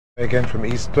Again from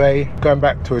Eastway, going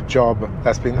back to a job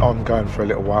that's been ongoing for a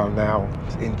little while now.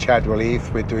 In Chadwell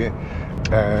Heath, we're doing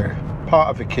part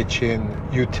of the kitchen,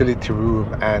 utility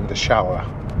room and the shower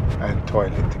and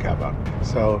toilet together.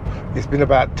 So it's been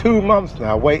about 2 months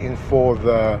now waiting for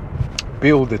the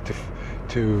builder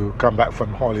to come back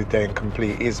from holiday and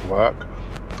complete his work,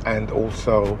 and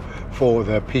also for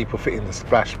the people fitting the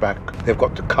splashback. They've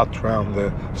got to cut around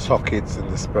the sockets and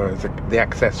the spurs, the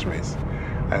accessories.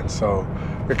 And so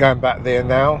we're going back there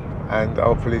now and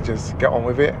hopefully just get on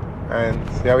with it and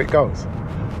see how it goes.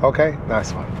 Okay,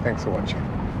 nice one. Thanks for watching.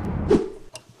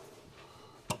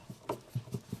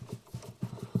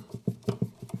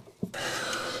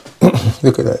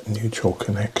 Look at that neutral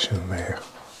connection there.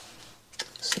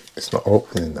 It's not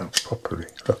opening up properly.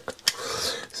 Look.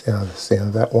 See how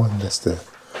that one, that's the,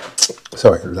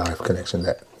 sorry, live connection,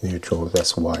 that neutral,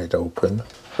 that's wide open.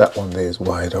 That one there is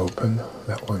wide open.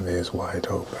 That one there is wide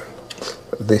open.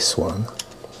 But this one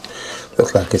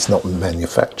looks like it's not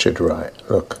manufactured right.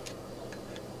 Look.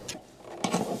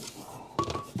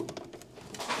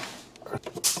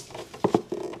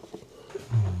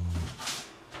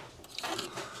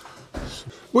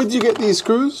 Where did you get these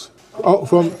screws? Oh,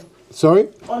 from, sorry?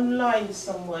 Online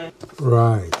somewhere.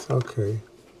 Right, okay.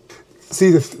 See,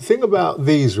 the thing about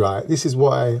these, right, this is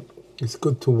why it's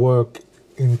good to work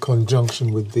in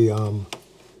conjunction with the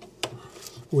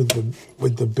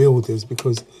builders,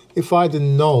 because if I'd have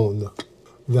known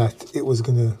that it was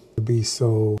gonna be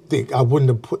so thick, I wouldn't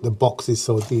have put the boxes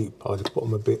so deep. I'd have put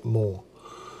them a bit more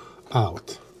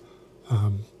out.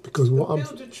 Because what the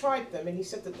builder tried them and he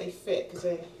said that they fit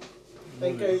because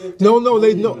they go with no,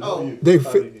 they not. Oh. They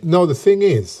fit. No, the thing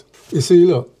is, you see,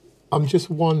 look, I'm just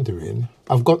wondering.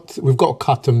 We've got to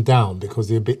cut them down because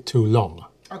they're a bit too long.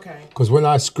 Okay. Because when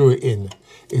I screw it in,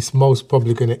 it's most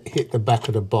probably going to hit the back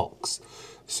of the box.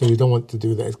 So you don't want to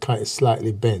do that. It's kind of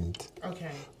slightly bent.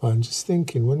 Okay. I'm just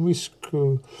thinking,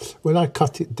 when I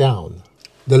cut it down,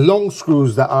 the long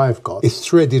screws that I've got is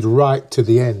threaded right to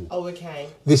the end. Oh, okay.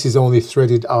 This is only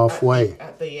threaded halfway.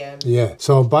 At the end. Yeah.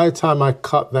 So by the time I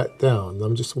cut that down,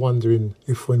 I'm just wondering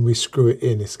if when we screw it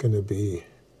in, it's going to be,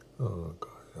 oh God,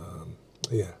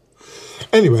 yeah.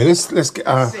 Anyway, let's get.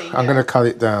 I'm going to cut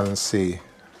it down and see.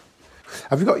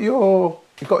 Have you got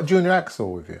a junior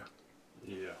axle with you?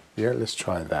 Yeah. Yeah, let's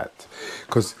try that.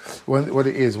 Because what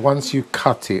it is, once you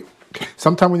cut it,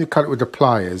 sometimes when you cut it with the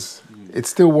pliers, it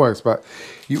still works, but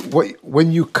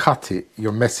when you cut it,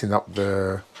 you're messing up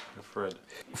the thread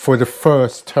for the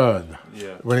first turn.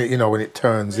 Yeah. When it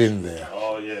turns in there.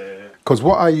 Oh yeah. Because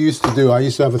what I used to do, I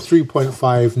used to have a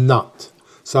 3.5 nut.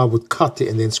 So I would cut it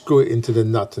and then screw it into the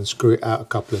nut and screw it out a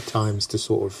couple of times to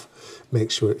sort of make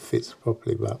sure it fits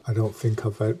properly. But I don't think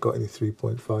I've got any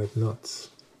 3.5 nuts.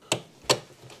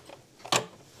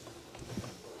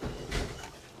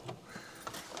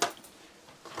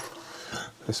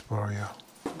 Let's borrow you.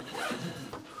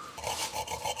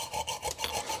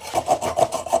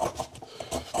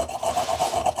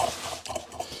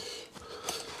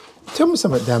 Tell me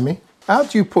something, Dammy. How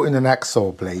do you put in an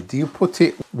axle blade? Do you put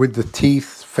it with the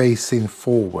teeth facing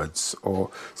forwards or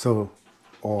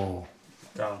Down.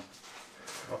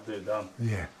 I'll do it down.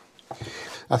 Yeah.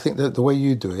 I think that the way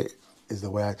you do it is the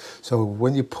way so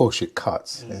when you push it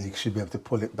cuts and you should be able to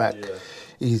pull it back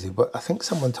easy. But I think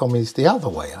someone told me it's the other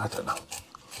way. I don't know.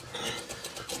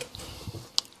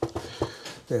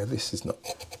 Yeah, this is not.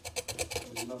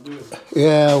 It's not good.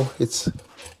 Yeah, it's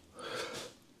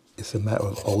a matter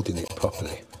of holding it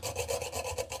properly.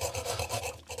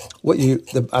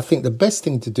 I think the best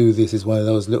thing to do this is one of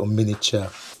those little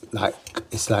miniature,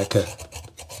 it's like a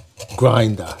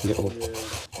grinder, little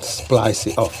splice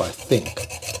it off, I think.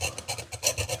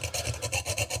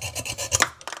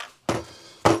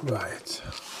 Right.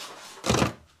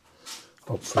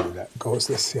 Hopefully that goes.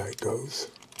 Let's see how it goes.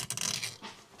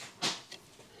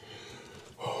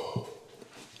 Oh.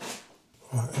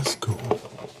 Right, that's cool.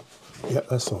 Yeah,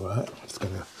 that's all right.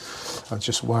 I'm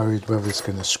just worried whether it's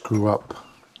gonna screw up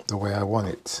the way I want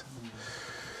it.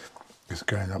 It's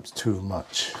going up too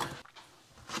much.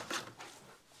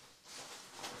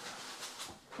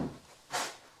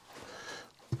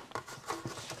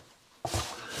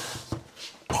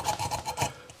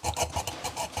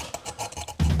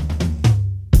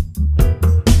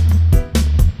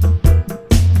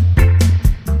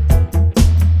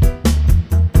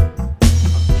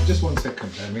 Just 1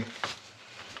 second, Jamie.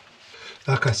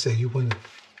 Like I say, you want to.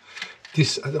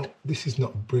 This is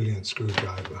not a brilliant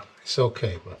screwdriver. It's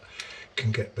okay, but it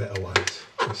can get better ones.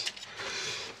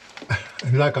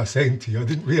 And like I was saying to you, I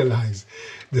didn't realise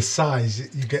the size,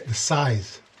 you get the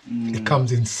size. It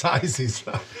comes in sizes,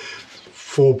 like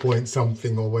 4 point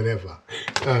something or whatever.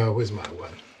 Where's my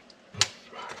one?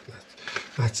 Right,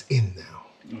 that's in now.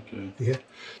 Okay. Yeah.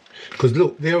 Because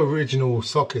look, their original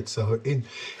sockets are in.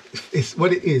 It's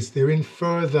what it is. They're in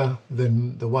further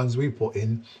than the ones we put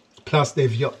in. Plus,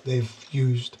 they've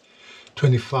used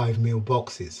 25mm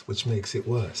boxes, which makes it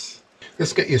worse.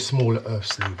 Let's get your smaller earth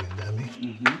sleeve in,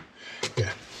 Danny.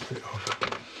 Yeah, put it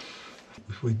over.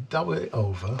 If we double it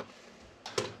over,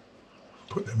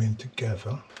 put them in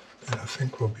together, then I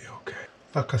think we'll be okay.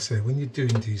 Like I said, when you're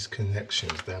doing these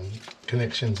connections, then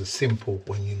connections are simple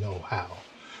when you know how.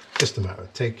 Just a matter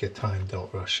of take your time,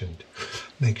 don't rush, and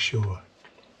make sure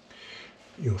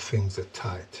your things are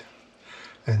tight.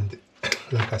 And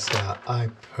like I said, I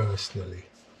personally,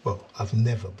 well, I've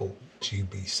never bought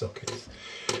GB sockets.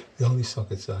 The only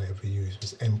sockets I ever used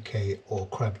was MK or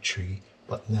Crabtree,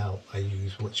 but now I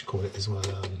use what you call it as well,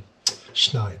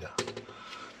 Schneider.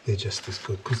 They're just as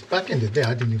good. Because back in the day,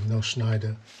 I didn't even know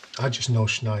Schneider. I just know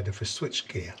Schneider for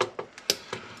switchgear,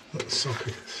 not the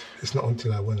sockets. It's not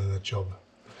until I went on a job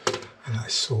and I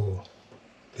saw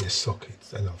their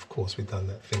sockets, and of course we done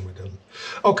that thing with them.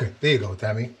 Okay, there you go,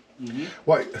 Tammy.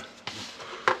 What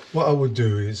I would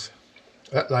do is,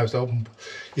 that live's open.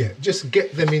 Yeah, just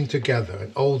get them in together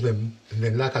and hold them, and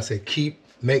then like I say,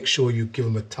 make sure you give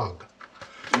them a tug.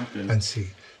 Okay. And see,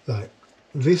 like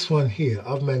this one here,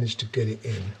 I've managed to get it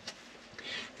in.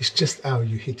 It's just how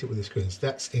you hit it with the screws.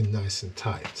 That's in nice and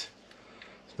tight.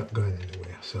 It's not going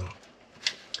anywhere, so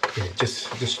yeah,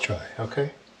 just try,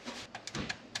 okay?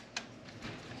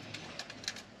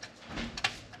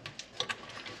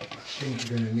 I think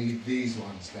you're gonna need these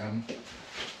ones, Dan.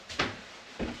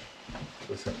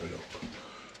 Let's have a look.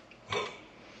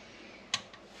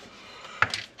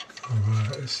 All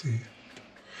right, let's see.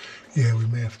 Yeah, we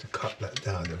may have to cut that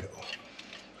down a little.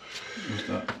 What's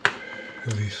that?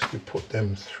 At least we put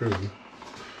them through.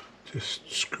 Just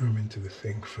screw them into the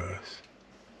thing first.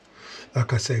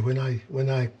 Like I say, when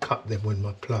I cut them with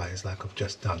my pliers, like I've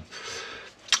just done,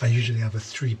 I usually have a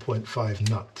 3.5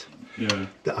 nut. Yeah.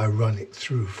 That I run it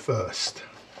through first.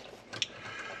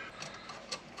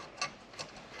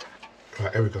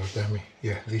 Right, here we go, Dammy.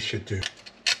 Yeah, these should do.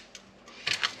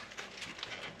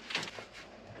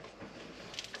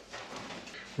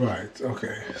 Right,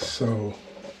 okay, so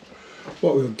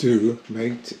what we'll do,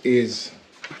 mate, is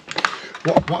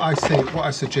what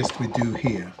I suggest we do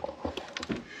here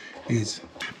is,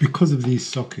 because of these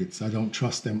sockets, I don't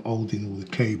trust them holding all the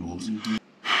cables.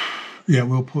 Yeah,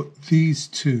 we'll put these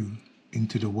two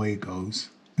into the Wagos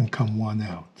and come one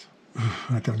out.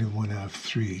 I don't even want to have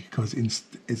three, because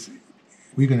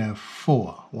we're going to have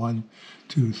 4. 1,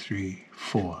 2, 3,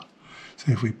 4.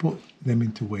 So if we put them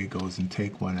into Wagos and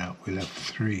take one out, we'll have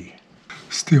 3.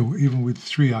 Still, even with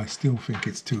 3, I still think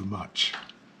it's too much.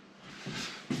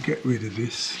 Get rid of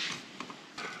this.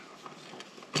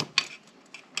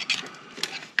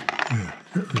 Yeah,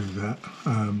 get rid of that.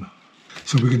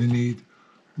 So we're going to need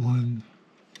 1,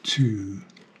 2,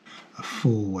 a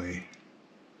 4-way,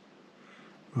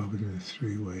 rather than a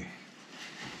 3-way.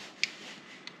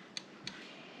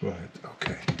 Right,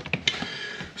 okay.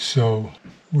 So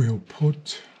we'll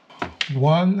put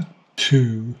 1,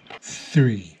 2,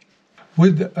 3.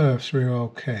 With the earths, we're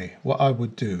okay. What I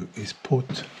would do is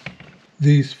put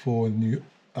these 4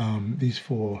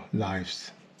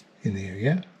 lives in here,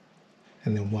 yeah?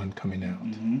 And then 1 coming out,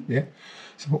 yeah?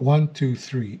 So put 1, 2,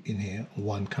 3 in here,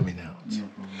 1 coming out.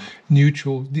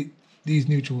 Neutral, these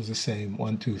neutrals are the same,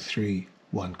 1, 2, 3,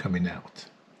 1 coming out.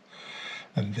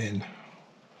 And then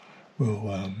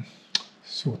we'll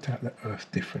sort out the earth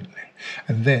differently.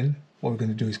 And then what we're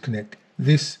going to do is connect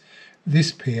this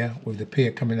pair with the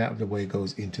pair coming out of the way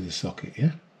goes into the socket,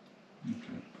 yeah?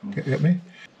 Okay, cool. Get me?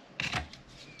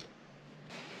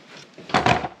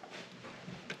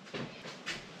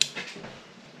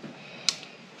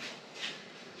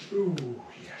 Ooh,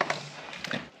 yes.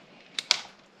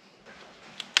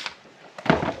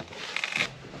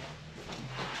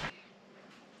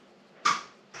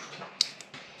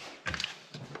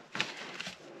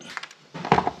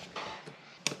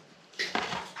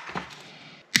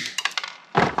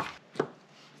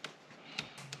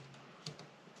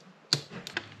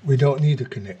 We don't need a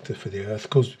connector for the earth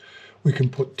because we can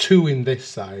put 2 in this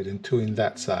side and 2 in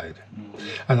that side.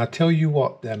 And I tell you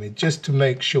what, I mean, just to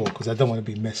make sure, because I don't want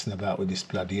to be messing about with this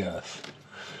bloody earth,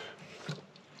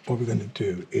 what we're going to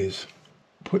do is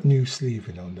put new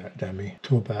sleeving on that, Dammy,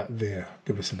 to about there.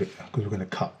 Give us a bit, because we're going to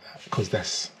cut that, because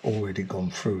that's already gone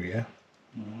through, yeah?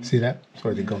 See that? It's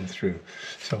already gone through.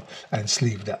 So, and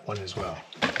sleeve that one as well.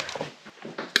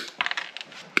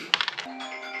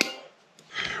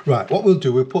 Right, what we'll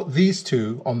do, we'll put these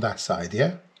 2 on that side,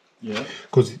 yeah? Yeah.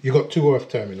 Because you've got 2 earth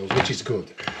terminals, which is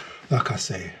good. like I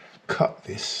say, cut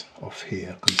this off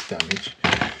here because it's damaged.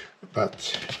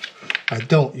 But I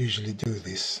don't usually do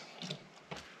this.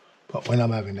 But when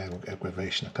I'm having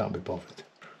aggravation, I can't be bothered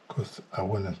because I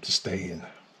want them to stay in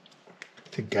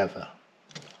together.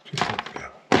 Just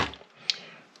together.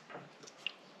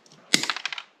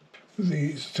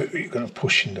 These two you're going to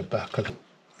push in the back.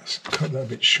 Let's cut that a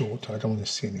bit short. I don't want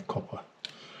to see any copper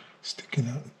sticking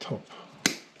out the top.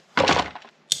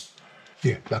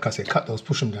 Yeah, like I said, cut those,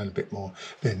 push them down a bit more,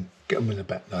 then get them in the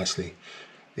back nicely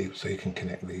so you can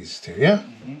connect these two, yeah?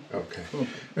 Mm-hmm. Okay. Cool.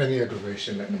 Any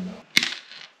aggravation, let me know.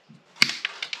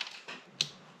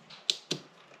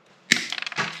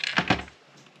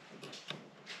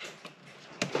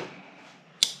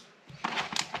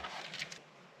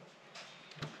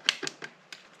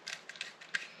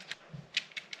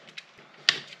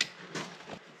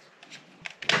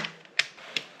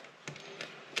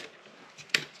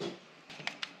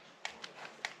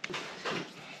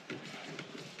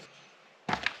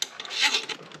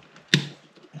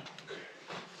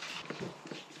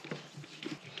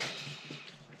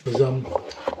 Because I'm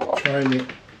trying it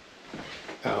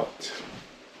out.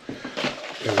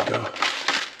 There we go.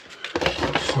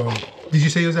 So, did you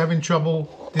say you was having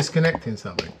trouble disconnecting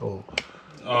something? Or?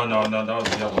 Oh no, that was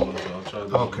the other one. So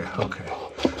I'll try the Okay.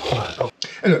 Right. Okay.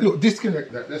 And look,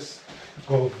 disconnect that. Let's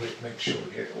go over it, make sure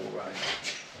we get it all right.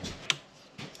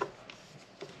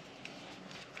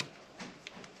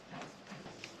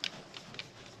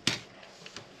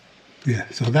 Yeah,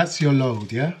 so that's your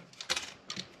load, yeah?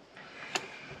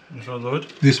 Which one load?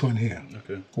 This one here.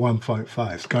 Okay.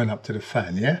 1.5. It's going up to the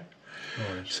fan, yeah?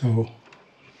 Alright. So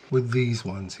with these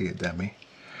ones here, Demi,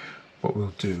 what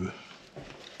we'll do,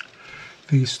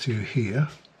 these two here,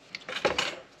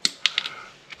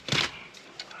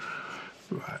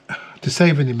 right, to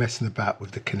save any messing about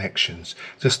with the connections,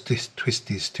 just twist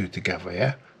these two together,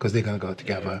 yeah? Because they're going to go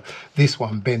together. Yeah. This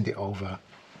one, bend it over,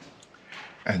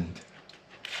 and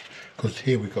because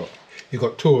here you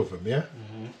got two of them, yeah?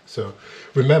 Mm-hmm. So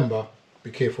remember,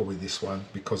 be careful with this one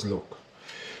because look.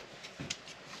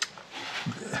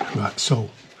 Right, so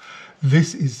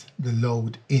this is the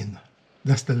load in.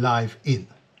 That's the live in.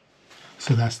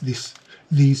 So that's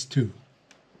these two.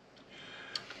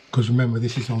 Because remember,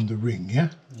 this is on the ring, yeah?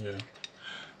 Yeah.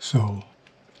 So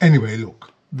anyway,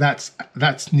 look, that's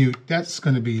new. That's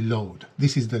going to be load.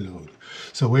 This is the load.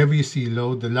 So wherever you see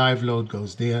load, the live load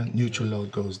goes there, neutral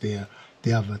load goes there,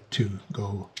 the other two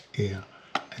go here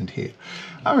and here.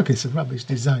 I reckon it's a rubbish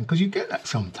design because you get that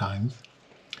sometimes.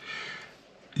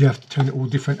 You have to turn it all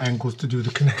different angles to do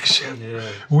the connection. Yeah.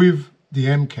 With the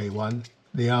MK one,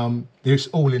 there's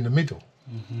all in the middle.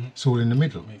 Mm-hmm. It's all in the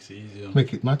middle. Makes it easier.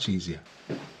 Make it much easier.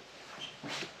 Yeah.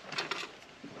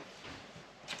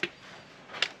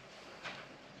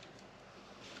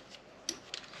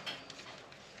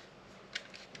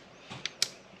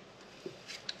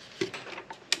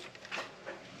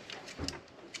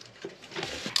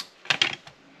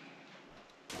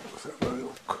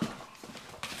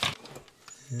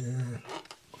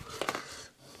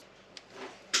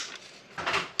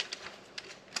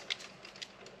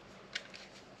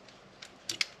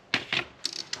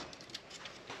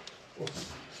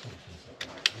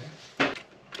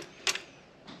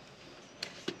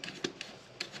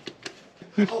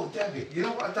 Oh, David, you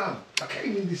know what I've done? I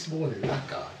came in this morning, that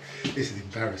guy, this is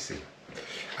embarrassing.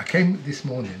 I came this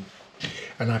morning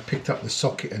and I picked up the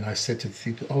socket and I said to the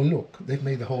people, oh look, they've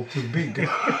made the hole too big.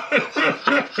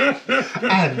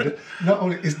 And not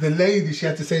only is the lady, she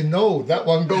had to say, no, that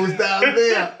one goes down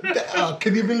there. Oh,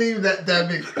 can you believe that, damn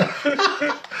it?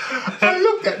 I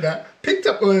looked at that, picked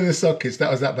up one of the sockets that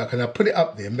was that back and I put it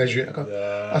up there, measure it.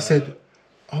 I said,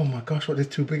 oh my gosh, what, they're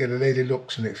too big. And the lady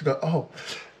looks and she goes, oh,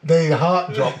 their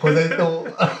heart dropped because they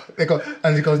thought, they go,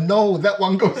 and she goes, no, that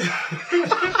one goes.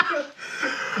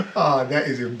 Ah, that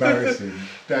is embarrassing.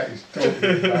 That is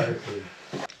totally embarrassing.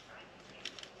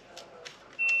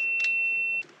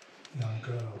 Young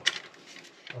girl.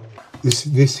 Oh.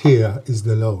 This here is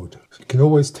the load. You can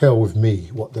always tell with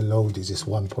me what the load is. It's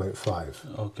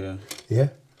 1.5. Okay. Yeah?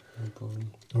 No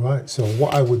problem. All right, so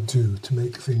what I would do to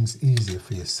make things easier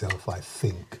for yourself, I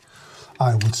think,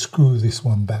 I would screw this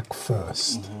one back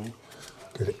first. Mm-hmm.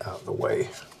 Get it out of the way.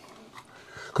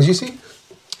 Because you see,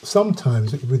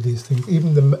 sometimes with these things,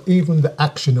 even the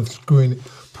action of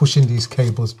pushing these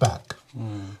cables back,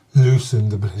 loosen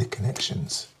the bloody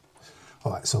connections.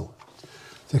 All right, so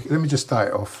let me just start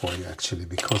it off for you actually,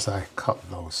 because I cut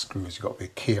those screws. You've got to be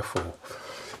careful,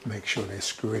 make sure they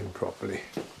screw in properly.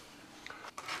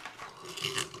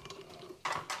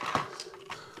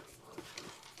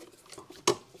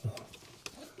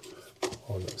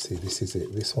 Oh, let's see see, this is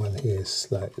it. This one here is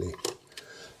slightly,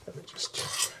 let me just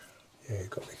check. Yeah, you've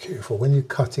got to be careful. When you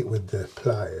cut it with the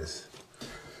pliers,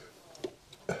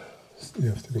 you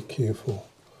have to be careful.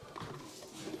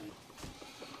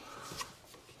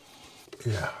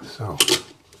 Yeah, so.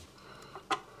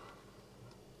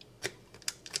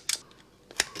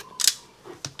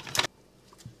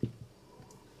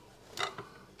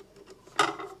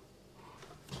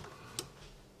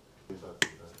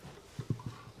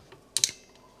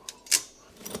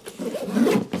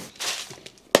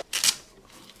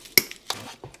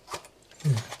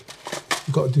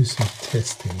 You've got to do some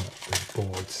testing of the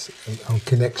boards and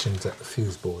connections at the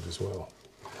fuse board as well.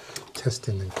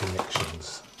 Testing and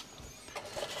connections.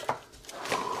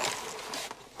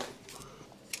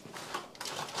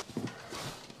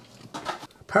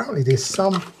 Apparently there's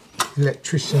some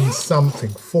electrician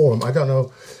something forum. I don't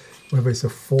know whether it's a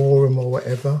forum or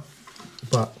whatever,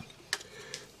 but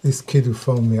this kid who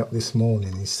phoned me up this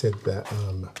morning, he said that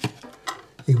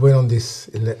he went on this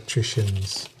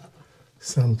electrician's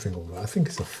something, or I think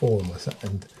it's a forum or something,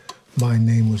 and my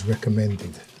name was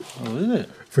recommended. Oh, is it?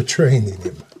 For training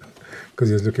him, because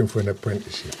he was looking for an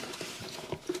apprenticeship.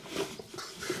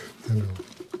 I know.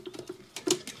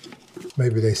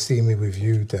 Maybe they see me with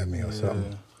you, Demi, or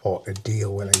something. Or a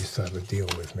deal when I used to have a deal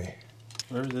with me.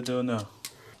 Where is the deal now?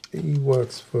 He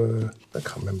works for, I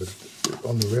can't remember,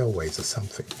 on the railways or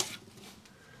something.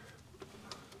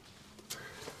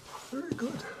 Very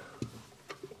good.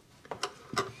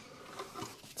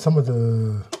 Some of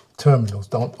the terminals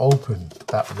don't open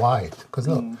that wide. Because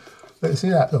look, let's see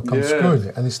that, look, I'm screwing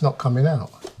it and it's not coming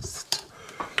out.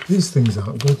 These things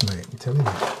aren't good, mate, I'm telling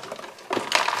you.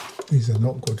 These are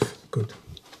not good.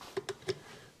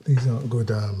 These aren't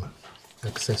good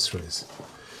accessories.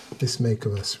 This maker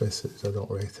of accessories, I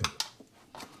don't rate them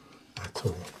at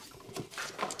all.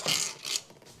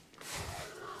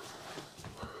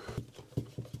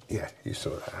 Yeah, you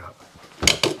saw that out.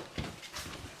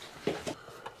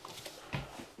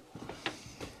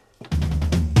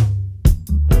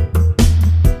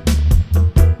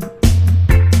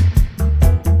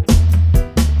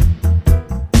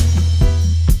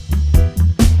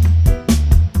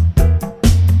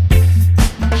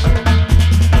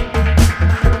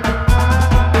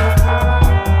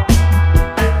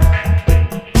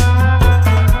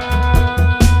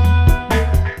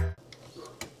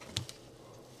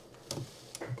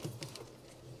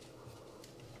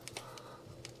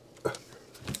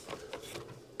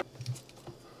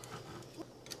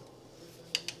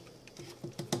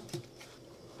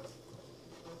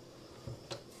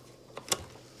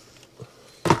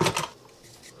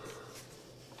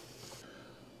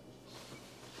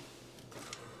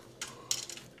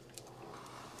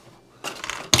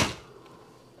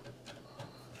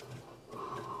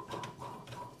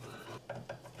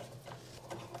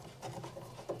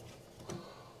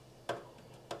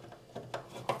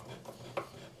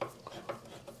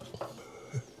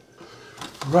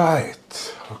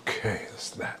 Right, okay,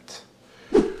 that's that.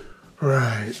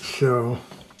 Right, so,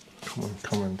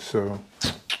 come on, so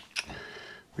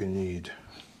we need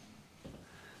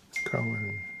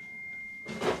common.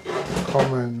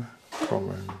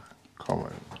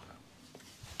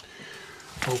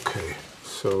 Okay,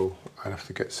 so I have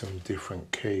to get some different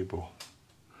cable.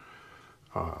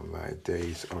 Oh my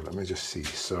days, oh, let me just see,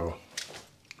 so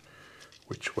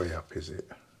which way up is it?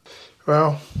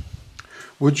 Well,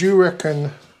 would you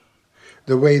reckon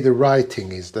the way the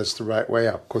writing is, that's the right way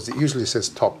up? Because it usually says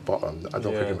top, bottom. I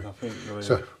don't think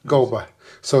so go by.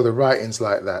 So the writing's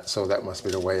like that, so that must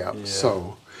be the way up. Yeah.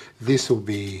 So this will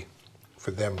be for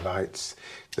them lights.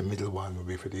 The middle one will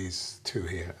be for these two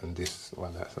here, and this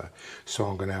one that's that. So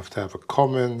I'm gonna have a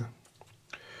common.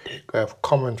 I have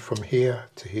common from here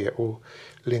to here.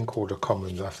 Link all the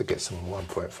commons. I have to get some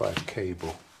 1.5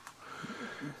 cable.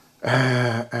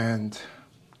 And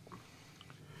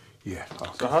yeah.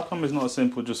 Okay. So how come it's not a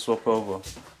simple just swap over?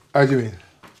 How do you mean?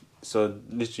 So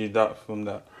literally that from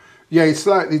that? Yeah, it's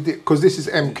slightly, because this is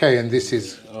MK and this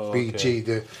is BG.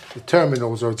 Okay. The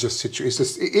terminals are just situated,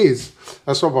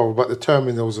 that's what but the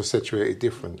terminals are situated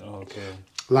different. Okay.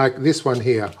 Like this one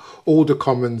here, all the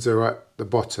commons are at the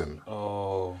bottom.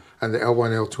 Oh. And the L1,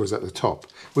 L2 is at the top.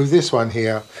 With this one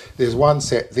here, there's one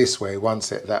set this way, one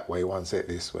set that way, one set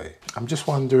this way. I'm just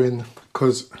wondering,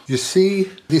 because you see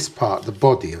this part, the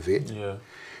body of it, yeah.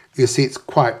 You see it's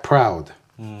quite proud,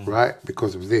 right?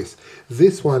 Because of this.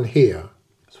 This one here,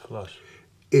 it's flush.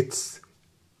 It's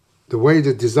the way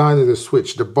the design of the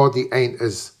switch, the body ain't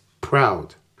as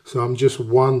proud. So I'm just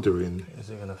wondering,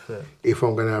 is it gonna fit? If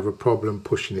I'm gonna have a problem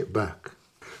pushing it back.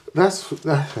 That's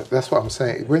what I'm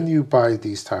saying. When you buy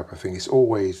these type of things, it's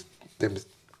always them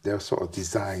They're sort of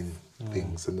design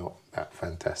things are not that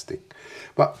fantastic.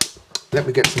 But let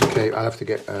me get some cable. I'll have to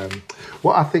get,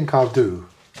 what I think I'll do,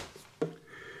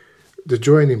 the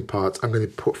joining parts, I'm going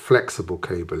to put flexible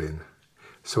cable in.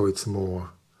 So it's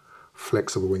more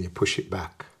flexible when you push it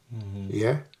back.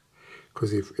 Yeah?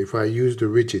 Because if I use the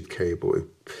rigid cable, it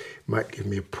might give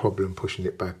me a problem pushing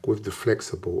it back. With the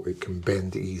flexible, it can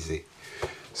bend easy.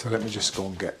 So let me just go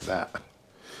and get that.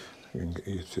 I can get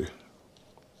you to...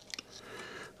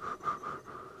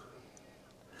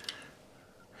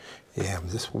 Yeah, I'm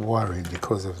just worried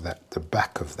because of that, the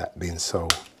back of that being so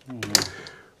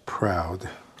proud.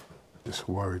 Just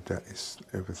worried that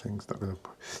everything's not going to,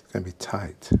 it's going to be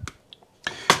tight.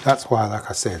 That's why, like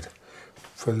I said,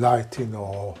 for lighting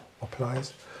or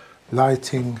appliance,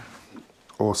 lighting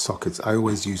or sockets, I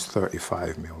always use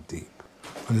 35mm deep.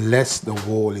 Unless the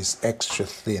wall is extra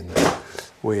thin,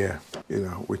 where, you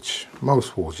know, which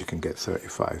most walls you can get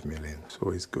 35mm in. It's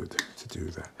always good to do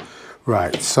that.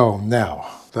 Right, so now,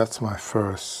 that's my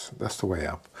first, that's the way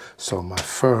up. So my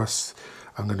first,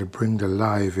 I'm going to bring the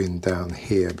live in down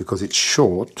here because it's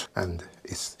short and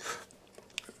it's,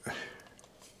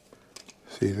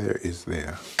 see there is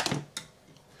there.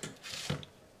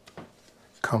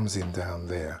 Comes in down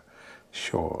there,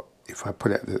 short. If I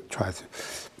put it, try to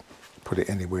put it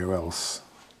anywhere else,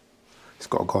 it's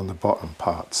got to go on the bottom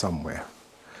part somewhere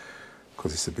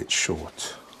because it's a bit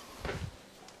short.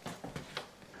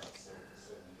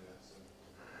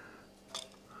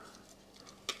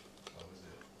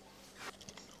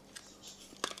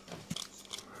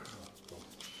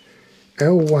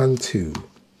 L12,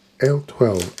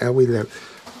 L12, L11.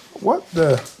 What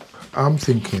the? I'm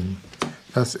thinking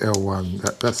that's L1,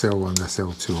 that's L1, that's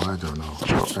L2, I don't know.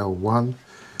 So L1,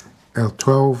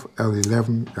 L12,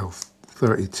 L11,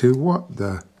 L32, what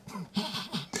the?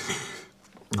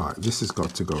 All right, this has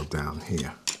got to go down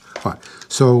here. All right,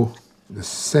 so the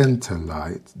center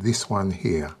light, this one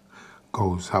here,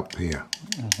 goes up here.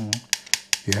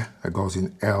 Yeah, that goes in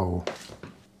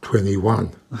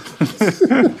L21.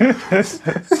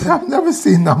 I've never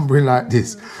seen numbering like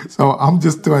this. So I'm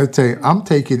just trying to take, I'm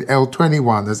taking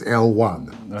L21 as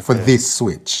L1 for this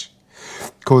switch.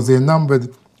 Because they're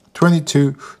numbered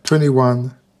 22,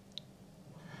 21,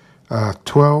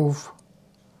 12,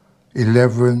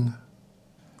 11,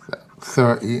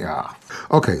 30.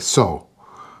 Okay, so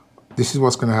this is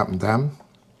what's going to happen, Dan.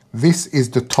 This is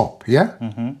the top, yeah?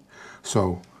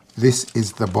 So this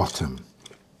is the bottom.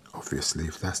 Obviously,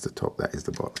 if that's the top, that is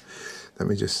the bottom. Let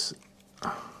me just,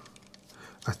 I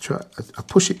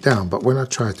push it down, but when I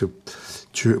try to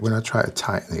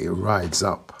tighten it, it rides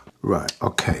up. Right,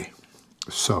 okay.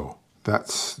 So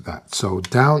that's that. So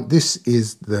down, this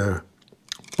is the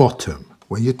bottom.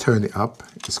 When you turn it up,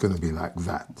 it's going to be like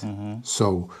that.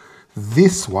 So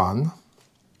this one,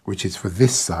 which is for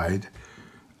this side,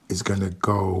 is going to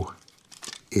go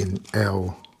in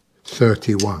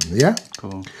L31, yeah?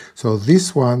 Cool. So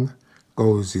this one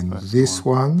goes in this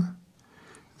one,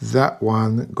 that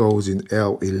one goes in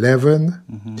L11,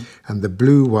 and the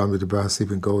blue one with the brown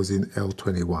sleeping goes in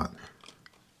L21.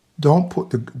 Don't put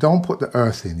the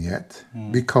earth in yet,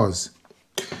 because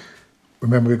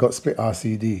remember we've got split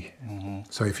RCD.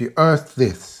 So if you earth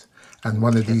this and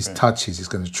one of these touches, it's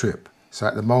going to trip. So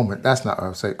at the moment, that's not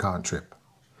earth, so it can't trip,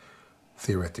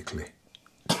 theoretically.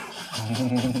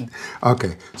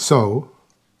 Okay, so,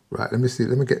 right, let me see,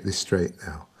 let me get this straight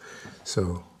now.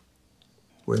 So,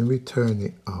 when we turn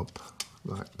it up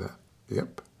like that,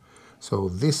 yep. So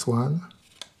this one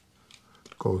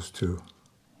goes to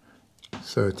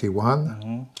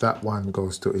 31, that one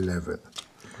goes to 11.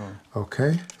 Cool.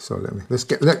 Okay, so let's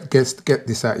get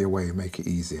this out of your way and make it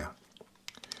easier.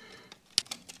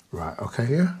 Right, okay,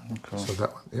 yeah? Cool. So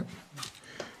that one, yep.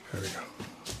 There we go.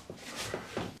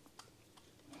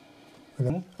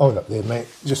 Oh, look there, mate.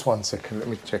 Just 1 second. Let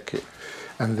me check it.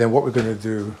 And then what we're going to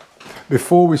do,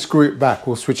 before we screw it back,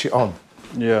 we'll switch it on.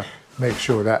 Yeah. Make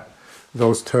sure that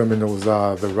those terminals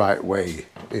are the right way.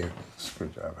 Here,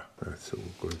 screwdriver. That's all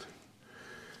good.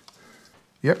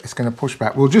 Yep, it's going to push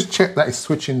back. We'll just check that it's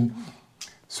switching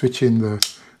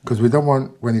the, because we don't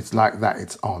want, when it's like that,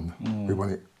 it's on. We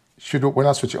want it, when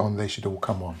I switch it on, they should all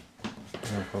come on.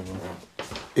 No problem.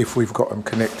 If we've got them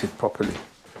connected properly.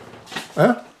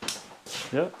 Huh?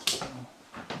 Yep.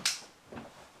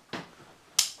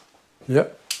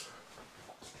 Yep.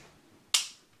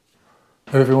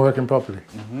 Everything working properly?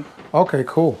 Okay,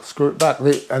 cool. Screw it back.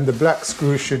 And the black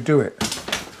screw should do it.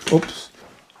 Oops.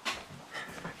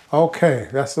 Okay,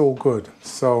 that's all good.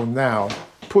 So now,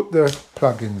 put the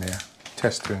plug in there.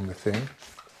 Tester in the thing.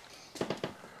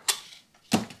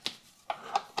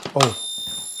 Oh.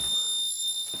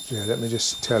 Yeah, let me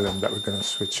just tell them that we're going to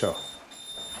switch off.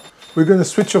 We're going to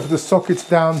switch off the sockets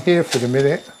down here for the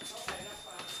minute.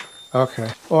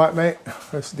 Okay. All right, mate.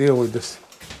 Let's deal with this.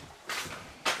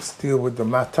 Let's deal with the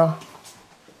matter.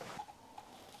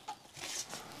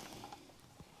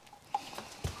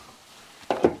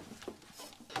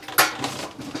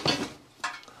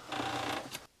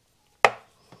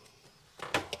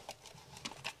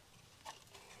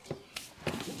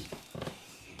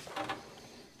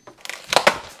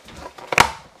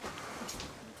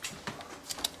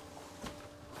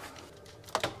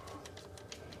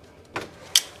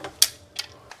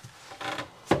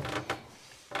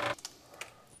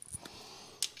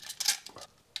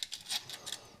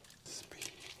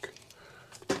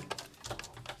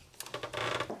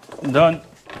 Done.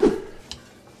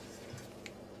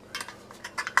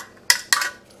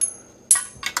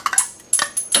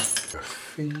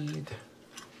 Feed.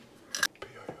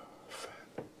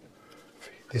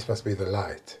 This must be the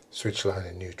light, switch line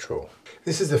and neutral.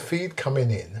 This is the feed coming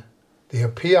in. The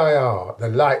PIR, the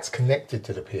light's connected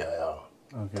to the PIR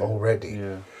already.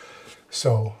 Yeah.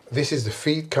 So this is the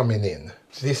feed coming in.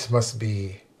 This must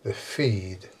be the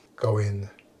feed going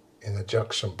in the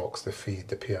junction box to feed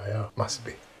the PIR. Must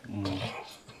be.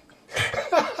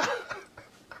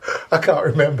 I can't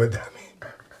remember, Danny.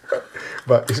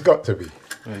 But it's got to be.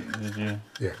 Wait, did you?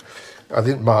 Yeah. I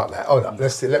didn't mark that. Hold on,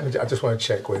 let's see. Let me. I just want to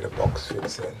check where the box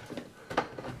fits in.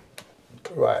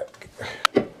 Right.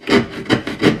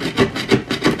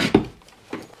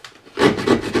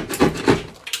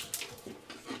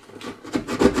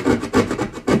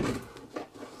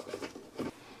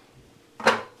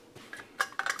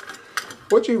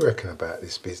 What do you reckon about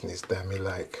this business, Dammy?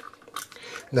 Like,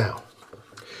 now,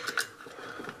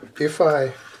 if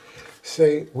I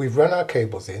say we've run our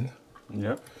cables in,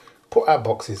 Yep. put our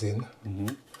boxes in,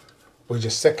 we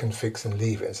just second fix and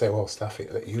leave it and say, well, stuff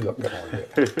it, let you lot get on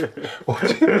with it.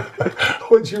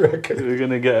 What do you reckon? We're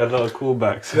gonna get a lot of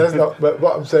callbacks. That's not, but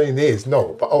what I'm saying is,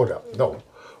 no, but hold up, no.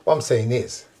 What I'm saying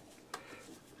is,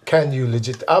 can you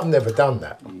legit, I've never done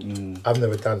that. I've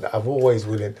never done that. I've always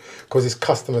willing, because it's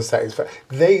customer satisfaction.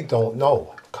 They don't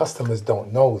know. Customers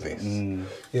don't know this,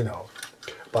 you know.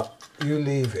 But you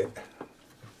leave it.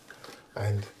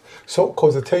 And so,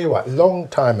 because I tell you what, long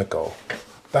time ago,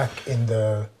 back in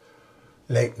the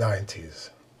late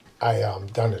 90s, I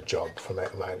done a job for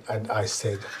mate of mine, and I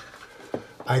said,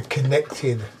 I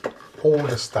connected all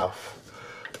the stuff,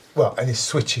 well, and his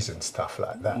switches and stuff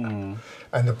like that.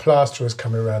 And the plasterer was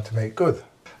coming around to make good.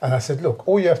 And I said, look,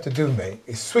 all you have to do, mate,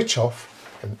 is switch off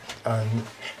and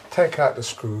take out the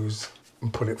screws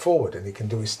and put it forward, and he can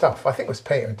do his stuff. I think it was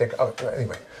paint and deck. Oh,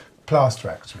 anyway, plaster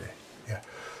actually, yeah.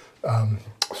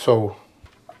 So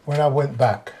when I went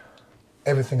back,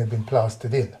 everything had been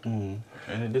plastered in.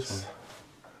 And in this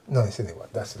one? No, it's anyway,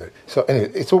 that's it. So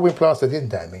anyway, it's all been plastered in,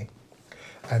 Danny.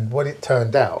 And what it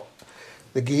turned out,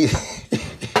 the guy,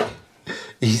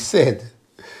 he said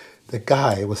the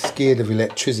guy was scared of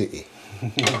electricity, so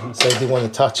he didn't want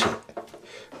to touch it,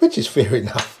 which is fair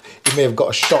enough. He may have got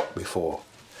a shock before,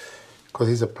 because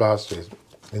he's a plasterer,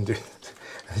 and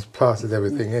he's plastered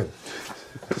everything in.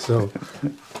 So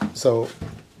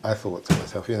I thought to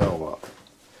myself, you know what?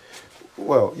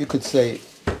 Well, you could say,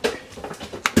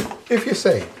 if you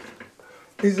say,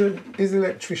 is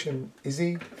electrician, is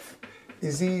he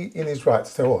in his right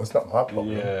to say, oh, it's not my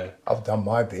problem. Yeah. I've done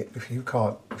my bit. If you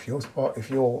can't, if you're,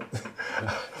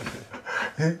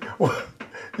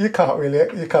 you can't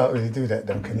really do that,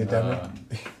 though, can you, Dammy?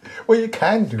 Well, you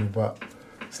can do, but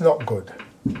it's not good,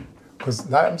 because,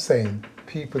 like I'm saying,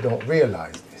 people don't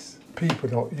realise this. People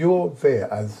don't. You're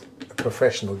there as a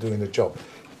professional doing the job.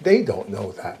 They don't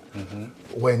know that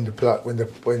when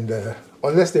the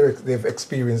unless they've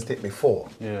experienced it before.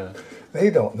 Yeah.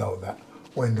 They don't know that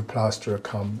when the plasterer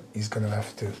come, he's going to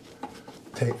have to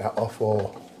take that off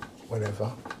or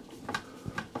whatever.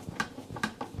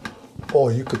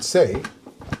 Or you could say,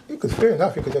 fair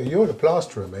enough, you could say, you're the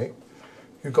plasterer, mate.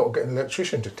 You've got to get an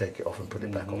electrician to take it off and put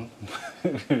it back on.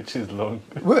 Which is long.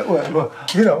 Well,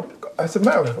 you know, as a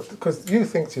matter of, because you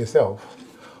think to yourself,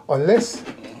 unless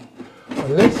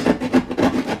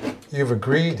you've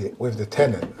agreed it with the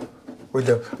tenant, with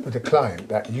the client,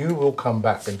 that you will come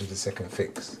back and do the second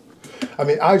fix. I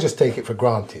mean, I just take it for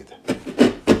granted.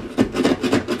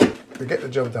 To get the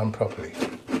job done properly,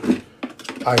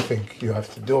 I think you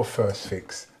have to do a first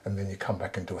fix and then you come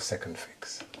back and do a second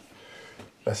fix.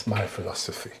 That's my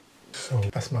philosophy. So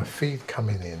that's my feed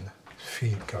coming in,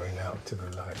 feed going out to the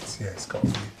lights. Yeah, it's got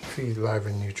feed live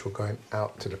and neutral going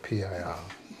out to the PIR.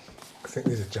 I think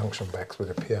these are junction backs with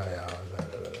a PIR,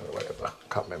 whatever. I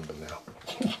can't remember now.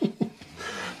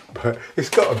 but it's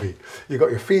got to be. You've got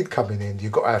your feed coming in,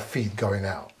 you've got to have feed going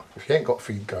out. If you ain't got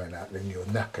feed going out, then you're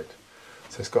knackered.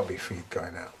 So it's got to be feed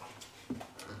going out.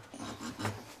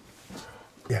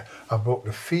 Yeah, I brought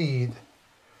the feed,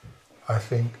 I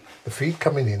think, the feed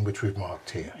coming in, which we've marked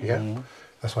here, yeah?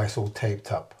 That's why it's all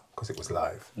taped up, because it was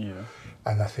live. Yeah.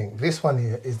 And I think this one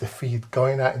here is the feed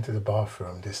going out into the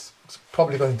bathroom. This is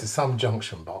probably going into some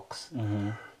junction box.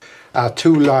 Our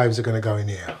 2 lives are going to go in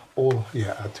here.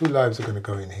 Our 2 lives are going to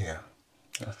go in here.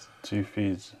 That's 2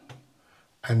 feeds.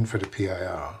 And for the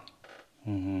PIR.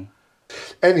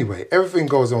 Anyway, everything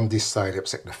goes on this side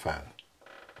except the fan.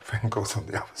 Fan goes on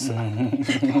the other side.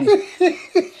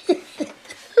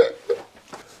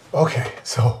 Okay,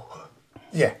 so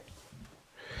yeah,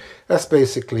 that's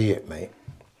basically it, mate.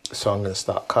 So I'm going to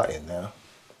start cutting now.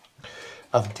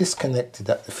 I've disconnected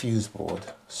at the fuse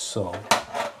board, so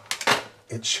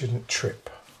it shouldn't trip.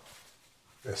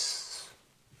 Let's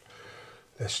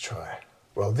try.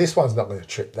 Well, this one's not going to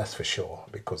trip, that's for sure,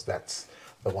 because that's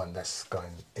the one that's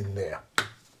going in there.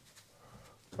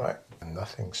 Right, and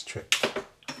nothing's tripped.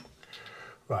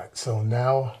 Right, so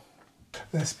now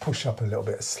let's push up a little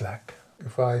bit of slack.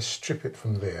 If I strip it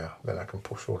from there, then I can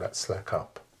push all that slack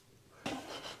up.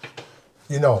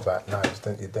 You know about knives,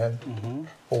 don't you, Dan?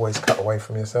 Always cut away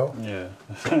from yourself. Yeah.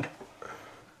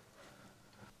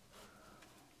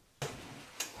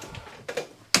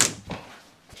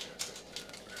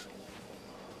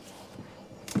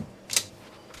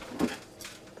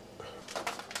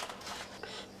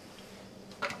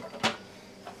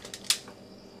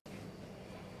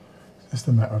 It's just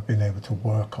a matter of being able to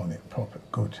work on it proper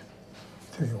good.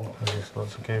 Tell you what. There's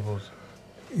lots of cables.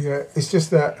 Yeah, it's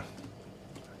just that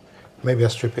maybe I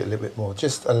strip it a little bit more.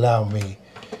 Just allow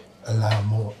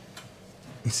more.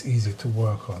 It's easy to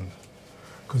work on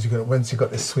because once you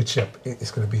got this switch up, it's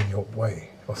going to be in your way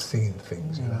of seeing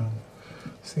things, you know,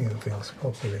 seeing things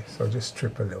properly. So just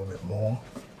strip a little bit more.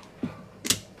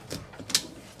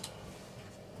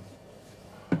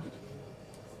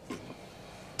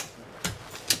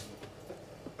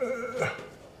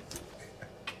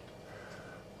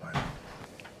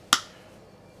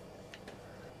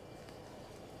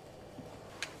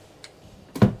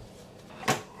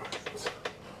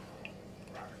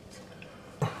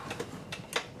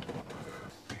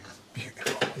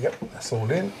 Yep, that's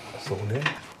all in, that's all in.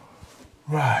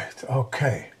 Right,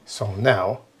 okay. So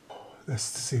now, let's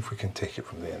see if we can take it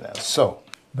from there now. So,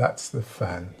 that's the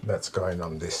fan that's going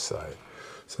on this side.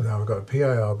 So now we've got a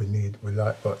PIR, we've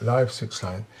got live switch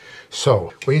line.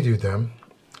 So, what you do then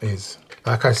is,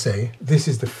 like I say, this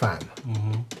is the fan.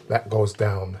 That goes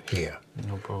down here.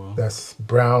 No problem. That's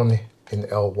brown in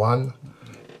L1,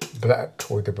 black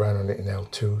with the brown on it in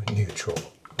L2, neutral.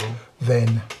 Cool.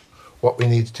 Then, what we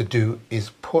need to do is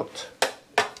put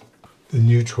the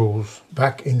neutrals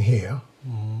back in here.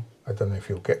 I don't know if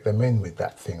you'll get them in with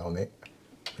that thing on it,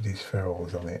 with these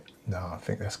ferrules on it. No, I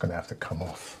think that's going to have to come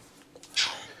off.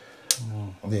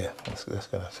 Yeah, that's going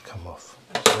to have to come off.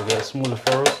 So get smaller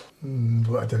ferrules?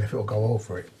 But I don't know if it'll go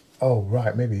over it. Oh,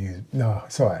 right, maybe you... No,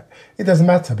 it's all right. It doesn't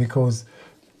matter because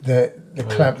the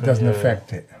clamp doesn't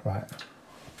affect it, right?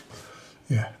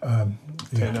 Yeah.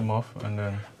 Take them off and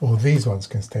then... Well, these ones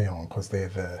can stay on because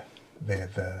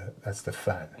that's the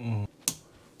fan.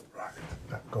 Right,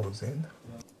 that goes in.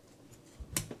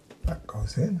 That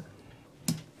goes in.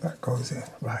 That goes in.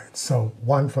 Right, so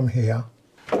one from here.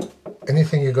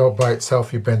 Anything you go by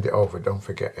itself, you bend it over, don't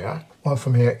forget, yeah? One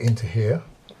from here into here.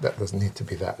 That doesn't need to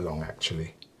be that long,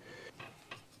 actually.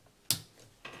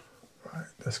 Right,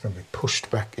 that's going to be pushed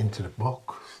back into the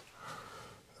box.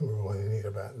 We only need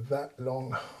about that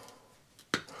long.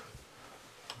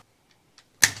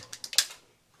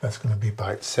 That's going to be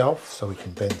by itself, so we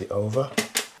can bend it over.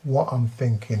 What I'm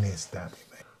thinking is that,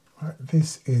 right,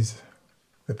 this is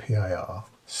the PIR.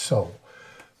 So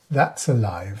that's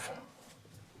alive.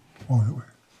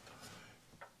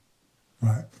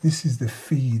 Right, this is the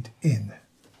feed in.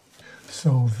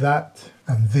 So that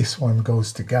and this one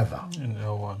goes together. In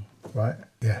L1. Right?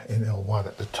 Yeah, in L1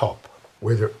 at the top.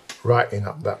 With it writing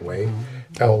up that way,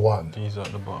 L1. These are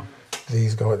at the bottom.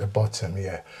 These go at the bottom,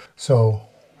 yeah. So,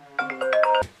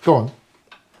 go on.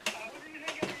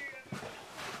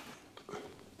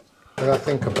 When I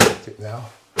think about it now.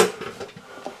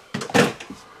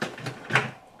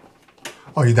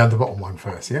 Oh, you done the bottom one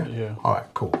first, yeah? Yeah. All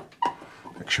right, cool.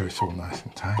 Make sure it's all nice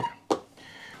and tight.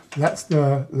 That's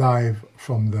the live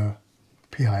from the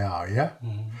PIR, yeah?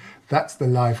 That's the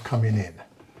live coming in.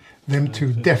 Them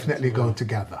two definitely go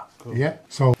together, yeah?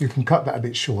 So you can cut that a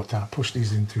bit shorter, push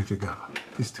these in two together,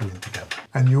 these two in together.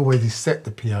 And you already set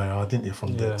the PIR, didn't you,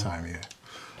 from that time, yeah?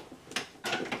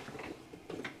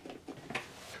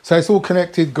 So it's all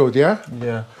connected good, yeah?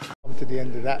 Yeah. Come to the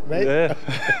end of that, mate. Yeah.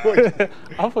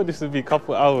 I thought this would be a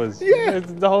couple hours. Yeah. It's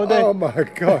the whole day. Oh my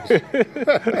gosh.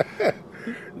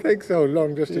 Takes so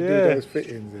long just to do Yeah. those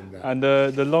fittings in that. And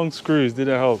the long screws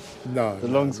didn't help. No. The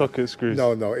no, long no. socket screws.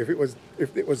 No. If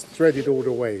it was threaded all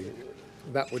the way,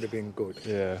 that would have been good.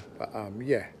 Yeah. But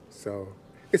yeah. So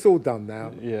it's all done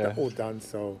now. Yeah. They're all done.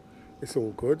 So it's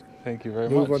all good. Thank you very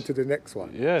much. Move on to the next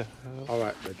one. Yeah. All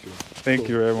right, Reggie. Thank Cool.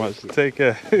 you very much. Take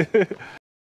care.